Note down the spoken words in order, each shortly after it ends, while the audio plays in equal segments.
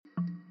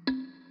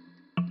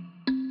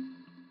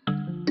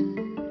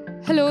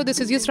Hello, this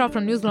is Yusra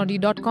from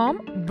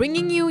newslaundry.com,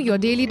 bringing you your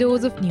daily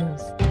dose of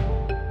news.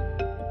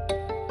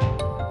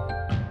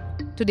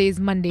 Today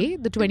is Monday,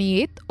 the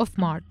 28th of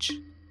March.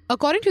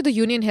 According to the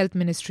Union Health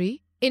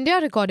Ministry, India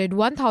recorded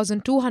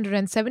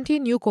 1,270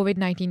 new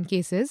COVID-19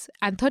 cases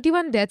and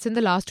 31 deaths in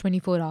the last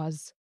 24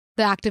 hours.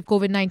 The active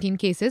COVID-19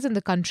 cases in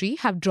the country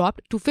have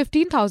dropped to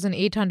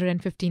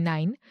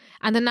 15,859,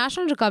 and the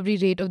national recovery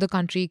rate of the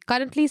country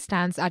currently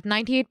stands at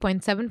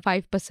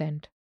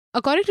 98.75%.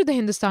 According to the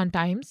Hindustan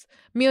Times,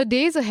 mere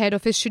days ahead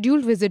of his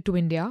scheduled visit to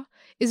India,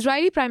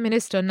 Israeli Prime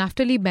Minister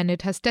Naftali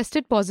Bennett has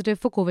tested positive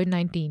for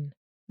COVID-19.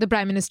 The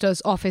Prime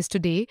Minister's office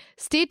today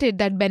stated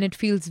that Bennett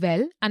feels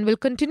well and will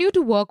continue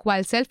to work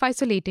while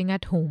self-isolating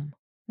at home.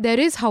 There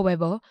is,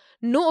 however,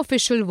 no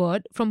official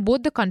word from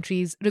both the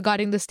countries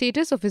regarding the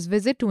status of his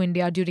visit to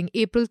India during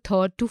April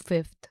 3rd to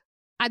 5th.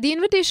 At the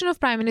invitation of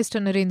Prime Minister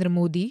Narendra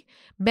Modi,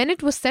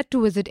 Bennett was set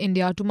to visit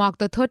India to mark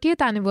the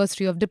 30th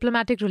anniversary of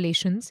diplomatic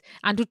relations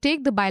and to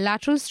take the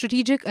bilateral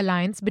strategic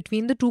alliance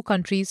between the two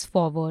countries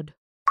forward.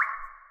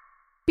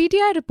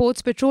 PTI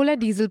reports petrol and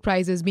diesel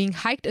prices being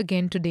hiked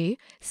again today,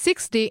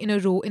 6th day in a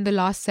row in the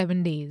last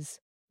 7 days.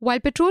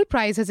 While petrol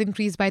price has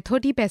increased by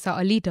 30 paisa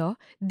a litre,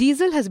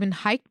 diesel has been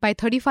hiked by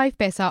 35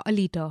 paisa a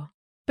litre.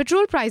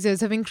 Petrol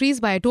prices have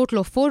increased by a total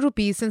of 4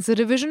 rupees since the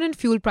revision in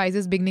fuel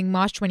prices beginning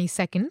March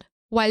 22nd,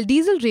 while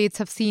diesel rates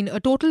have seen a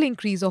total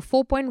increase of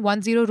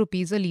 4.10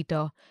 rupees a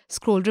litre,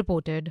 Scroll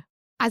reported.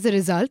 As a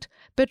result,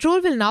 petrol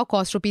will now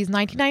cost rupees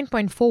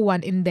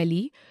 99.41 in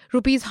Delhi,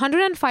 rupees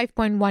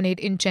 105.18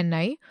 in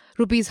Chennai,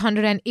 rupees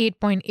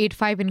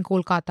 108.85 in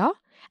Kolkata,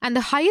 and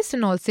the highest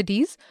in all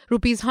cities,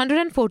 rupees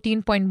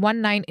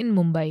 114.19 in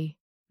Mumbai.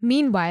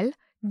 Meanwhile,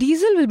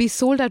 diesel will be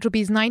sold at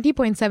rupees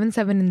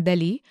 90.77 in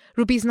Delhi,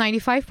 rupees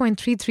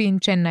 95.33 in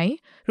Chennai,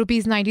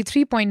 rupees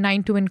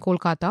 93.92 in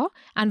Kolkata,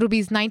 and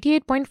rupees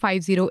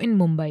 98.50 in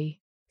Mumbai.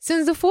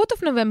 Since the 4th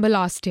of November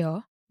last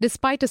year,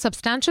 despite a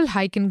substantial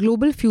hike in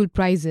global fuel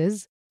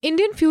prices,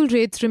 Indian fuel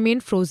rates remain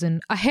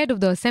frozen ahead of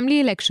the assembly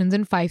elections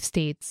in 5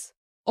 states.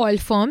 Oil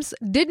firms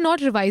did not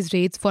revise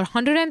rates for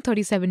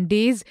 137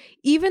 days,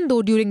 even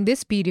though during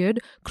this period,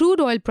 crude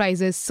oil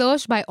prices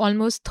surged by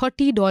almost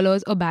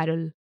 $30 a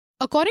barrel.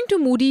 According to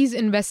Moody's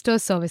Investor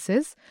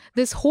Services,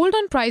 this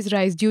hold-on price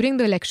rise during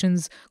the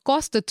elections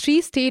cost the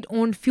 3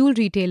 state-owned fuel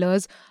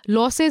retailers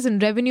losses in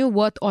revenue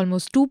worth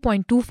almost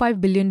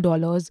 $2.25 billion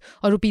or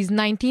rupees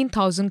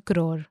 19,000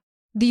 crore.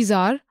 These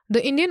are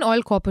the Indian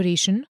Oil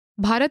Corporation,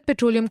 Bharat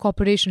Petroleum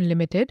Corporation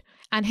Limited,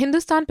 and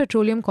Hindustan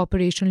Petroleum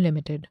Corporation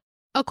Limited.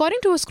 According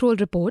to a Scroll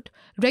report,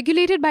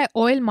 regulated by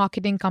oil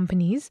marketing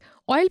companies,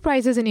 oil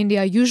prices in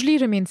India usually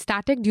remain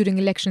static during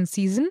election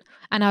season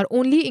and are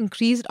only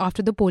increased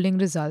after the polling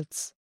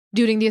results.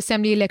 During the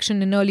assembly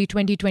election in early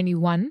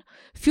 2021,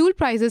 fuel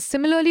prices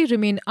similarly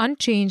remained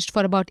unchanged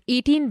for about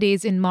 18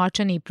 days in March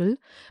and April,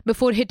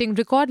 before hitting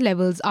record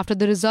levels after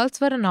the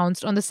results were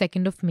announced on the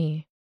 2nd of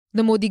May.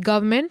 The Modi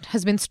government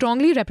has been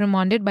strongly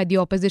reprimanded by the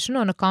opposition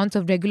on accounts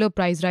of regular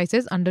price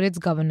rises under its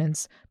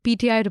governance,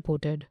 PTI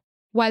reported.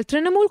 While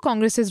Trinamool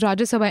Congress's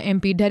Rajya Sabha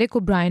MP Derek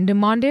O'Brien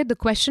demanded the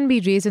question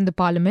be raised in the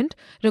parliament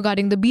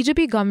regarding the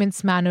BJP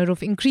government's manner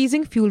of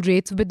increasing fuel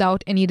rates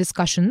without any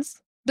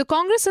discussions, the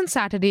Congress on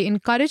Saturday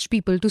encouraged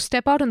people to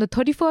step out on the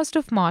 31st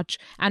of March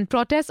and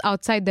protest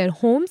outside their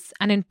homes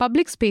and in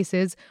public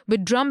spaces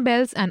with drum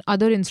bells and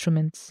other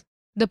instruments.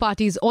 The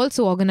party is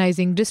also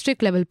organizing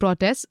district-level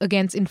protests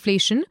against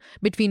inflation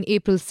between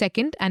April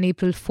 2nd and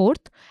April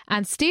 4th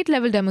and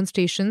state-level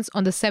demonstrations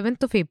on the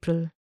 7th of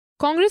April.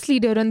 Congress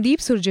leader Randeep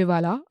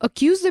Surjewala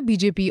accused the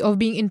BJP of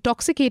being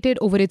intoxicated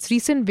over its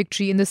recent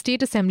victory in the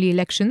state assembly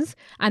elections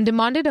and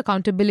demanded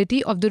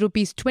accountability of the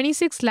rupees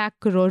 26 lakh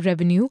crore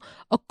revenue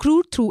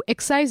accrued through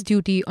excise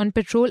duty on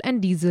petrol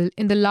and diesel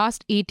in the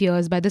last 8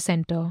 years by the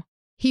centre.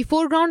 He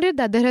foregrounded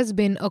that there has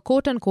been a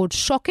quote-unquote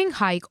shocking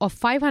hike of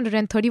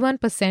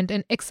 531%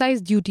 in excise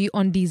duty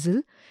on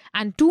diesel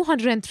and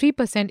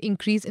 203%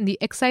 increase in the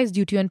excise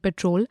duty on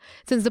petrol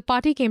since the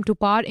party came to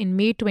power in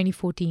May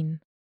 2014.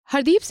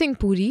 Hardeep Singh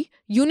Puri,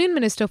 Union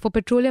Minister for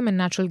Petroleum and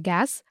Natural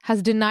Gas,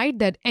 has denied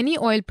that any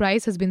oil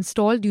price has been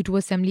stalled due to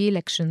assembly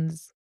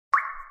elections.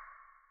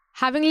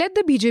 Having led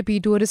the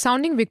BJP to a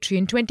resounding victory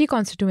in 20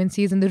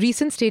 constituencies in the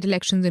recent state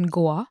elections in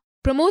Goa,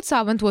 Pramod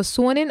Sawant was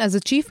sworn in as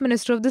the Chief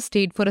Minister of the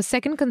state for a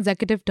second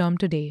consecutive term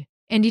today,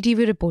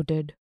 NDTV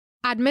reported.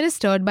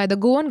 Administered by the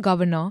Goan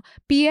Governor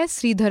P.S.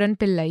 Sridharan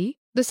Pillai,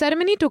 the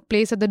ceremony took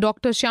place at the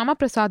Dr. Shyama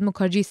Prasad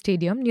Mukherjee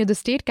Stadium near the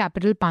state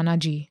capital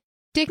Panaji.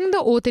 Taking the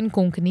oath in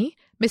Konkani,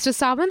 Mr.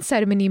 Sawant's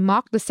ceremony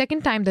marked the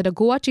second time that a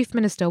Goa Chief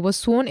Minister was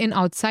sworn in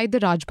outside the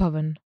Raj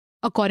Bhavan.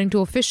 According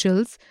to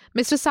officials,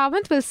 Mr.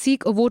 Sawant will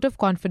seek a vote of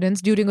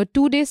confidence during a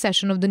 2-day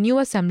session of the new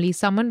assembly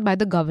summoned by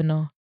the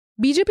governor.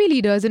 BJP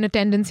leaders in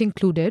attendance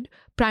included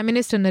Prime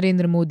Minister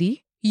Narendra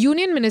Modi,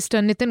 Union Minister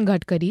Nitin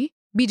Gadkari,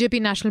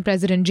 BJP National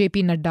President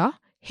J.P. Nadda,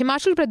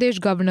 Himachal Pradesh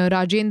Governor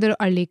Rajendra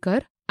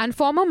Arlekar, and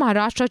former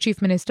Maharashtra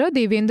Chief Minister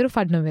Devendra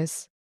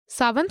Fadnavis.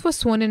 Sawant was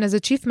sworn in as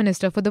a Chief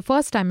Minister for the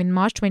first time in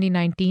March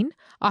 2019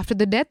 after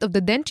the death of the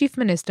then Chief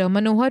Minister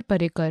Manohar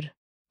Parrikar.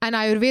 An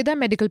Ayurveda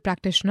medical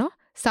practitioner,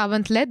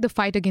 Sawant led the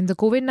fight against the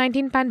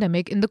COVID-19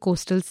 pandemic in the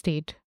coastal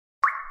state.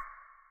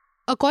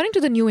 According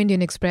to the New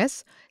Indian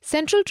Express,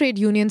 central trade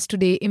unions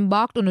today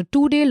embarked on a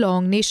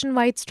 2-day-long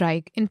nationwide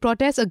strike in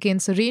protest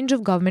against a range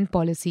of government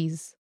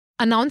policies.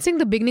 Announcing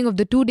the beginning of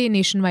the 2-day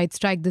nationwide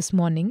strike this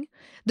morning,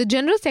 the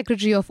General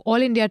Secretary of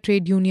All India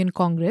Trade Union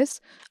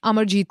Congress,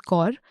 Amarjeet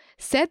Kaur,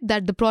 said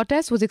that the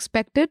protest was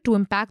expected to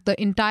impact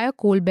the entire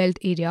coal belt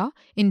area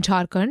in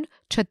Jharkhand,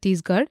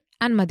 Chhattisgarh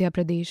and Madhya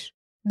Pradesh.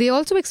 They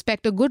also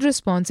expect a good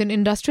response in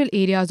industrial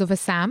areas of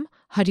Assam,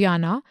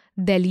 Haryana,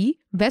 Delhi,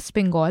 West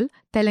Bengal,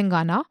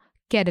 Telangana,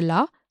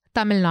 Kerala,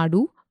 Tamil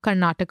Nadu,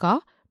 Karnataka,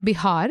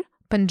 Bihar,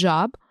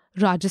 Punjab,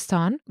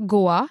 Rajasthan,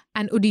 Goa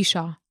and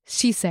Odisha,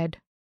 she said.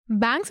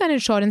 Banks and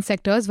insurance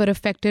sectors were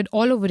affected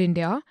all over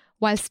India,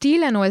 while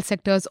steel and oil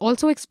sectors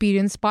also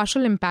experienced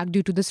partial impact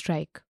due to the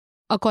strike.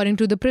 According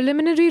to the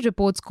preliminary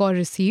reports Kaur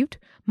received,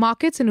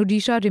 markets in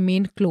Odisha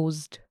remained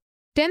closed.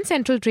 10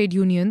 central trade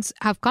unions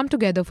have come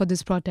together for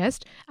this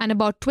protest, and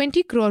about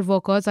 20 crore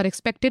workers are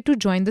expected to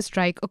join the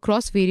strike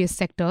across various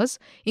sectors,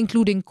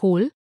 including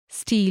coal,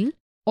 steel,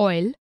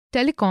 oil,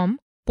 telecom,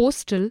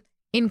 postal,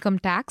 income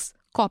tax,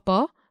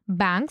 copper,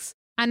 banks,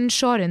 and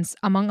insurance,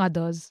 among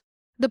others.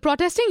 The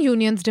protesting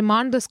unions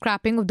demand the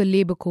scrapping of the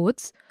labour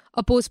codes,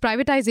 oppose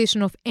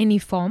privatisation of any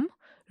form,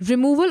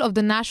 removal of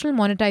the national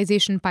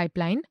monetization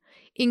pipeline,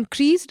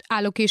 increased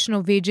allocation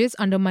of wages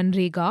under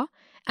Manrega,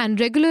 and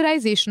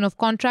regularization of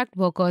contract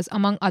workers,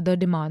 among other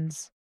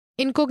demands.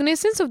 In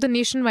cognizance of the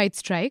nationwide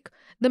strike,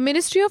 the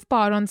Ministry of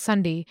Power on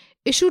Sunday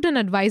issued an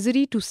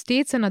advisory to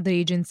states and other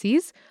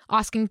agencies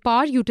asking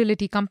power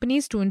utility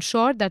companies to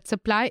ensure that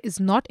supply is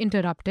not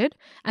interrupted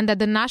and that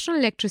the national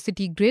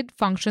electricity grid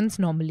functions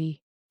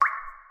normally.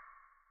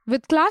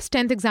 With Class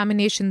 10th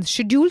examinations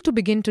scheduled to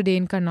begin today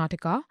in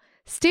Karnataka,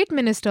 state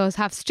ministers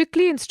have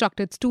strictly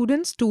instructed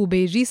students to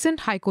obey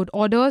recent High Court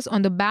orders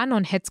on the ban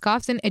on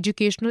headscarves in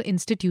educational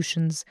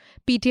institutions,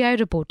 PTI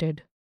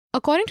reported.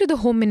 According to the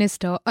Home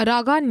Minister,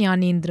 Araga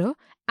Jnanendra,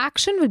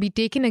 action will be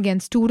taken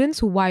against students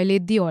who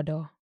violate the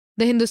order.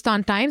 The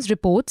Hindustan Times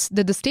reports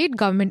that the state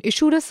government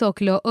issued a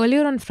circular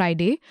earlier on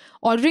Friday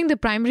ordering the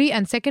primary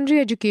and secondary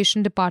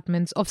education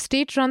departments of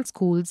state-run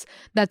schools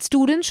that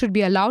students should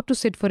be allowed to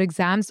sit for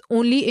exams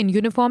only in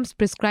uniforms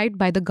prescribed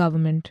by the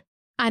government.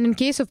 And in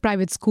case of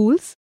private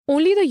schools,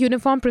 only the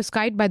uniform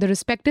prescribed by the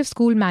respective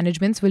school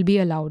managements will be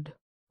allowed.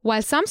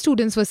 While some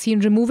students were seen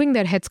removing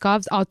their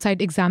headscarves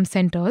outside exam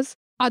centers,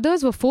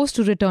 others were forced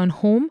to return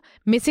home,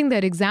 missing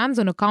their exams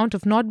on account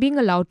of not being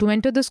allowed to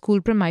enter the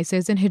school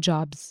premises in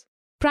hijabs.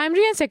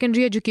 Primary and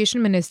Secondary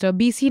Education Minister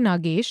B.C.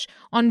 Nagesh,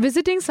 on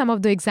visiting some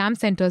of the exam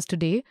centers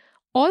today,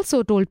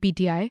 also told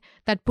PTI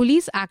that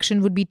police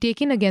action would be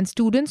taken against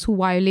students who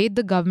violate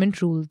the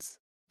government rules.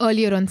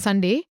 Earlier on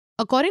Sunday,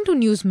 according to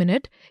News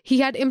Minute,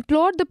 he had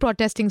implored the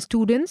protesting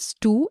students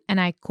to,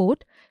 and I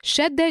quote,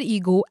 shed their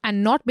ego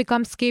and not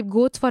become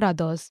scapegoats for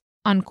others,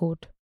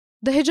 unquote.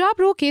 The hijab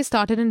row case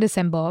started in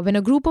December when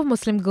a group of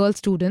Muslim girl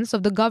students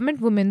of the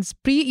Government Women's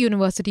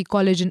Pre-University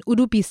College in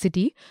Udupi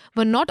city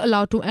were not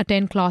allowed to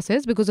attend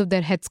classes because of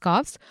their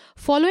headscarves,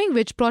 following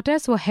which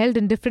protests were held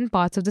in different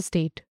parts of the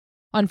state.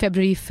 On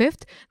February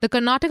 5th, the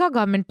Karnataka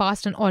government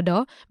passed an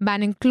order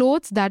banning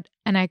clothes that,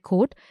 and I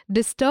quote,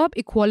 disturb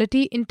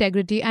equality,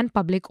 integrity and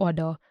public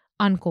order,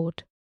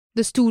 unquote.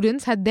 The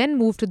students had then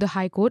moved to the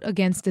High Court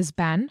against this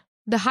ban.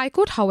 The High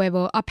Court,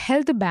 however,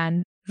 upheld the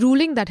ban,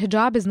 ruling that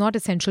hijab is not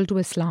essential to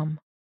Islam.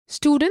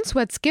 Students who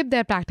had skipped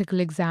their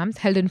practical exams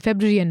held in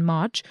February and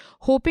March,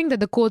 hoping that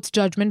the court's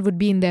judgment would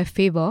be in their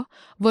favour,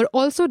 were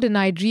also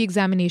denied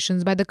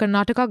re-examinations by the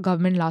Karnataka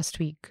government last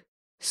week.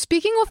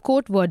 Speaking of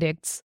court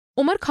verdicts,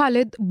 Umar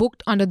Khalid,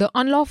 booked under the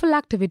Unlawful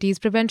Activities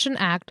Prevention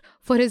Act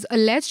for his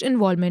alleged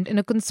involvement in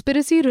a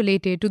conspiracy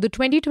related to the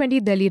 2020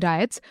 Delhi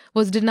riots,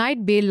 was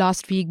denied bail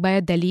last week by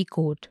a Delhi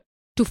court.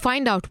 To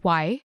find out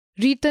why,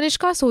 read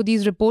Tanishka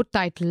Sodhi's report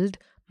titled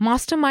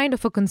Mastermind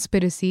of a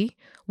Conspiracy,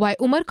 why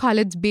Umar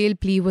Khalid's bail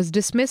plea was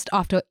dismissed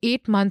after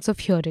 8 months of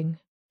hearing.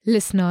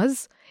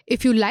 Listeners,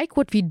 if you like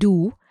what we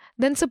do,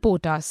 then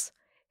support us.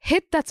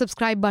 Hit that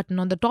subscribe button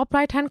on the top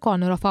right-hand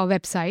corner of our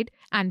website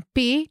and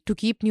pay to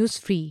keep news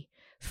free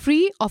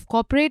of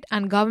corporate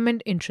and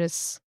government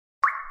interests.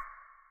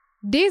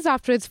 Days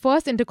after its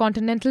first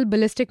intercontinental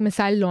ballistic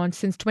missile launch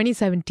since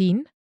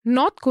 2017,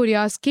 North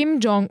Korea's Kim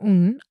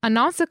Jong-un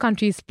announced the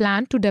country's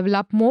plan to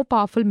develop more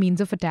powerful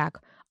means of attack,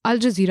 Al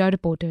Jazeera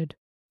reported.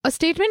 A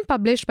statement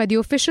published by the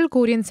official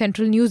Korean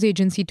Central News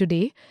Agency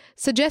today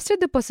suggested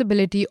the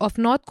possibility of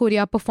North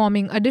Korea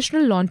performing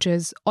additional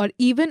launches or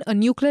even a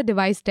nuclear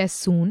device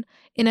test soon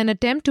in an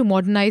attempt to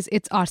modernize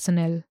its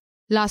arsenal.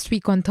 Last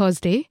week on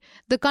Thursday,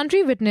 the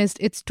country witnessed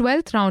its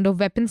 12th round of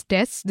weapons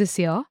tests this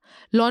year,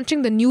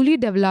 launching the newly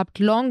developed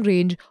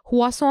long-range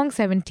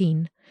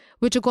Hwasong-17,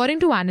 which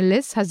according to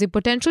analysts has the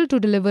potential to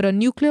deliver a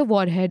nuclear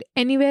warhead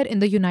anywhere in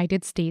the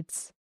United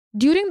States.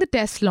 During the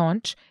test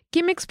launch,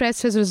 Kim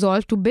expressed his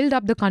resolve to build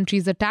up the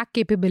country's attack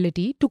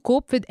capability to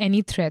cope with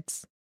any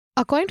threats.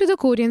 According to the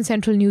Korean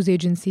Central News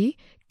Agency,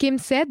 Kim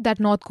said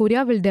that North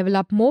Korea will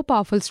develop more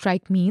powerful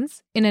strike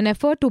means in an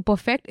effort to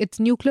perfect its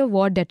nuclear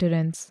war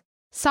deterrence.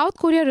 South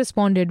Korea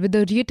responded with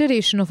a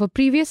reiteration of a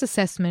previous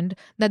assessment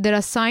that there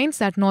are signs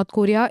that North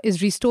Korea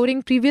is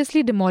restoring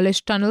previously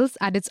demolished tunnels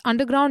at its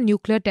underground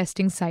nuclear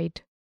testing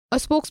site. A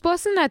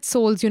spokesperson at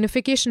Seoul's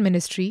Unification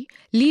Ministry,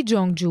 Lee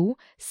Jong-ju,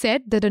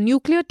 said that a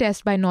nuclear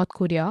test by North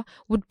Korea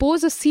would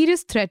pose a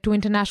serious threat to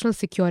international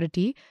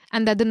security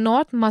and that the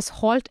North must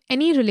halt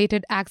any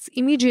related acts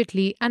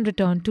immediately and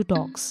return to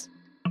talks.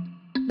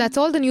 That's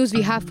all the news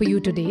we have for you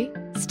today.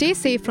 Stay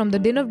safe from the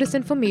din of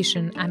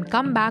disinformation and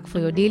come back for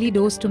your daily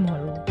dose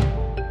tomorrow.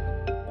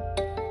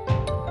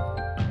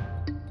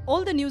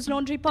 All the News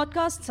Laundry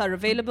podcasts are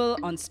available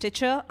on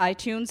Stitcher,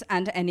 iTunes,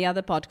 and any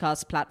other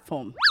podcast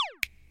platform.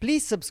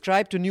 Please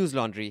subscribe to News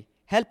Laundry.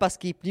 Help us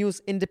keep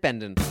news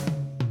independent.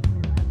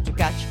 To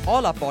catch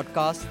all our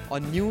podcasts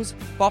on news,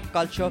 pop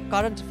culture,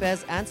 current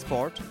affairs and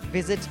sport,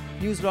 visit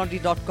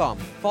newslaundry.com.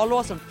 Follow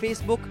us on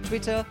Facebook,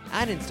 Twitter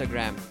and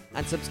Instagram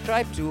and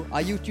subscribe to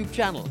our YouTube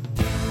channel.